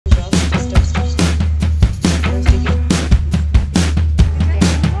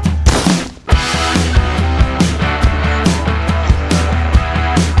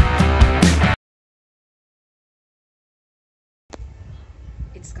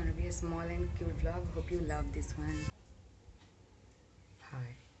gonna be a small and cute vlog. Hope you love this one.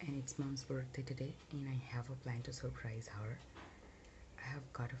 Hi, and it's mom's birthday today, and I have a plan to surprise her. I have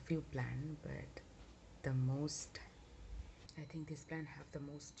got a few plans, but I think this plan have the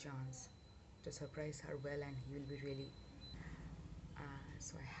most chance to surprise her well, and he will be really.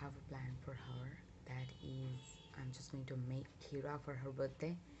 So I have a plan for her. That is, I'm just going to make Kira for her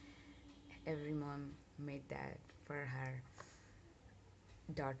birthday. Every mom made that for her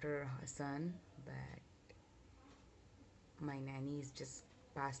daughter or son, but my nanny is just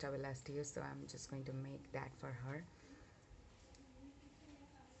passed away last year, so I'm just going to make that for her.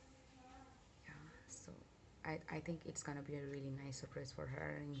 Yeah, so I think it's gonna be a really nice surprise for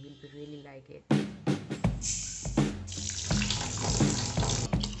her, and you'll be really like it.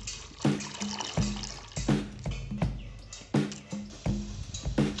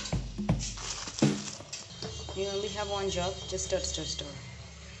 You only have one job, just stir.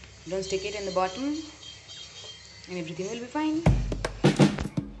 Don't stick it in the bottom, and everything will be fine.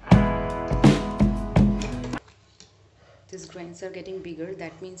 These grains are getting bigger,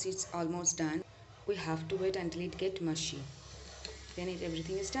 that means it's almost done. We have to wait until it gets mushy. Then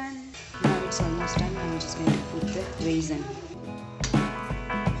everything is done. Now it's almost done. I'm just going to put the raisin.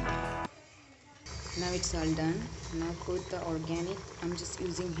 Now it's all done. Now put the organic. I'm just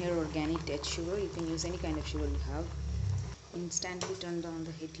using here organic date sugar. You can use any kind of sugar you have. Instantly turn down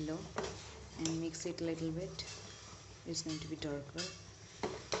the heat low and mix it a little bit. It's going to be darker.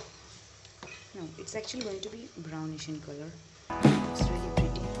 No, it's actually going to be brownish in color. It's really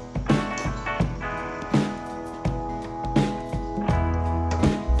pretty.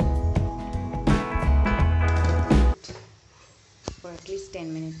 For at least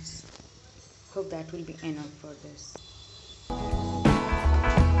 10 minutes. Hope that will be enough for this.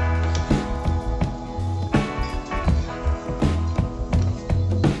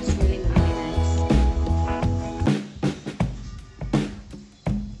 Smelling really nice.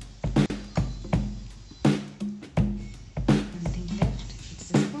 One thing left, it's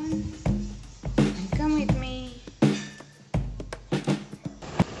this one. And come with me.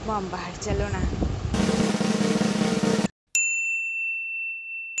 Mom, bahar chalo na.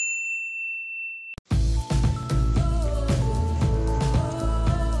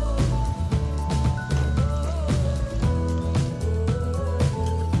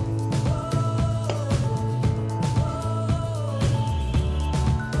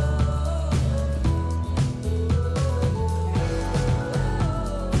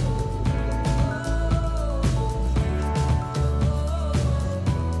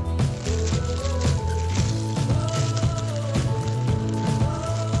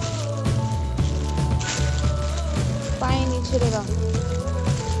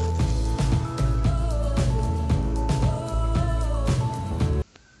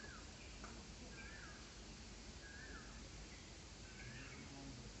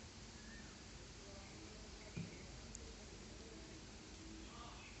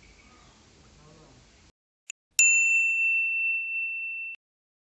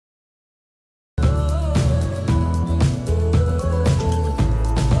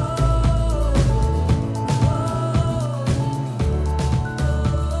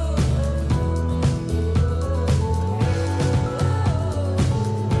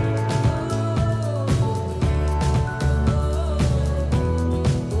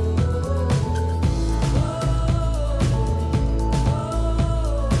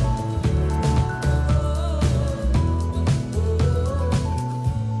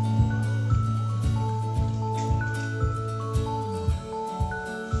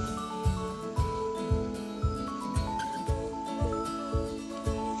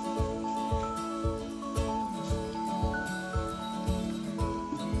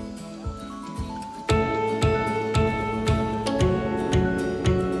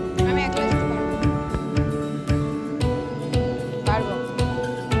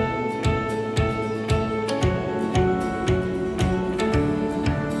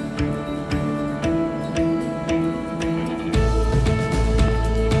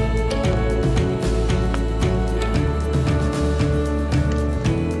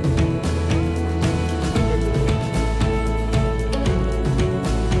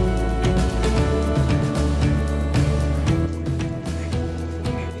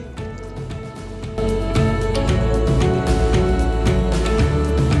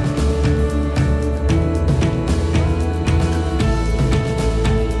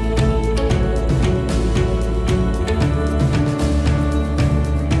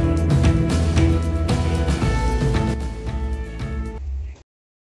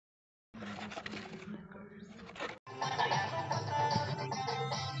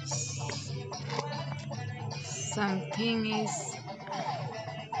 Something is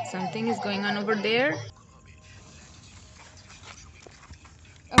something is going on over there.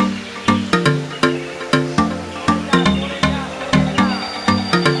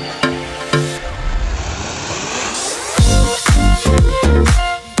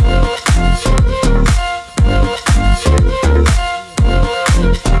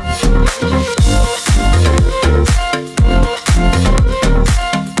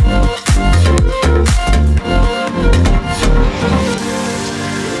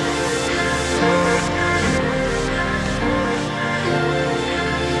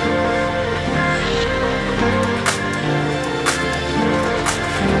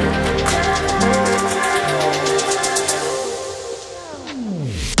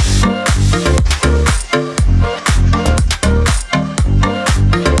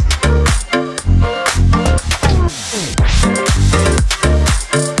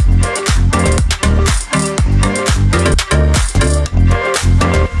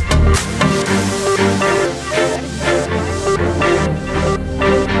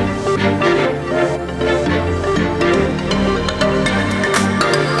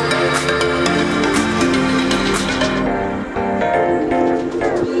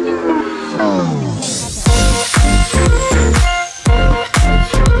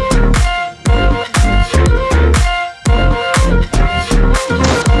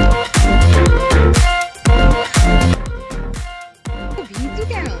 ভিজু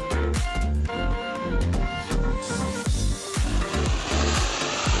কেন?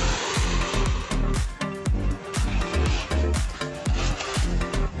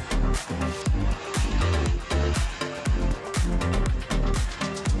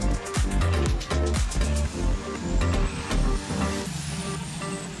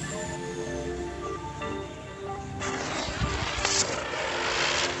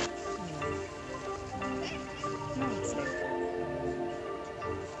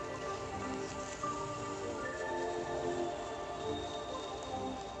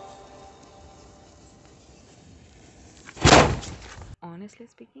 Honestly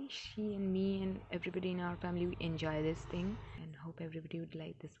speaking, she and me and everybody in our family, we enjoy this thing and hope everybody would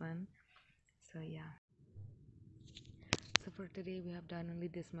like this one. So yeah, so for today we have done only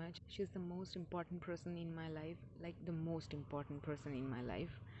this much. She's the most important person in my life, like the most important person in my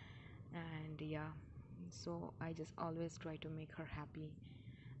life. And yeah, so I just always try to make her happy,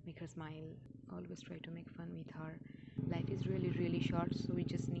 make her smile, always try to make fun with her. Life is really short, so we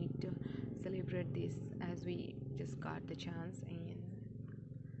just need to celebrate this as we just got the chance. And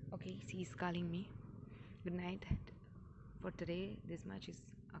okay, she's calling me. Good night. For today, this much is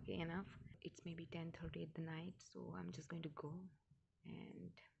okay enough. It's maybe 10:30 at the night, so I'm just going to go.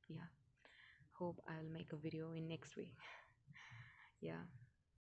 And yeah, hope I'll make a video in next week. Yeah.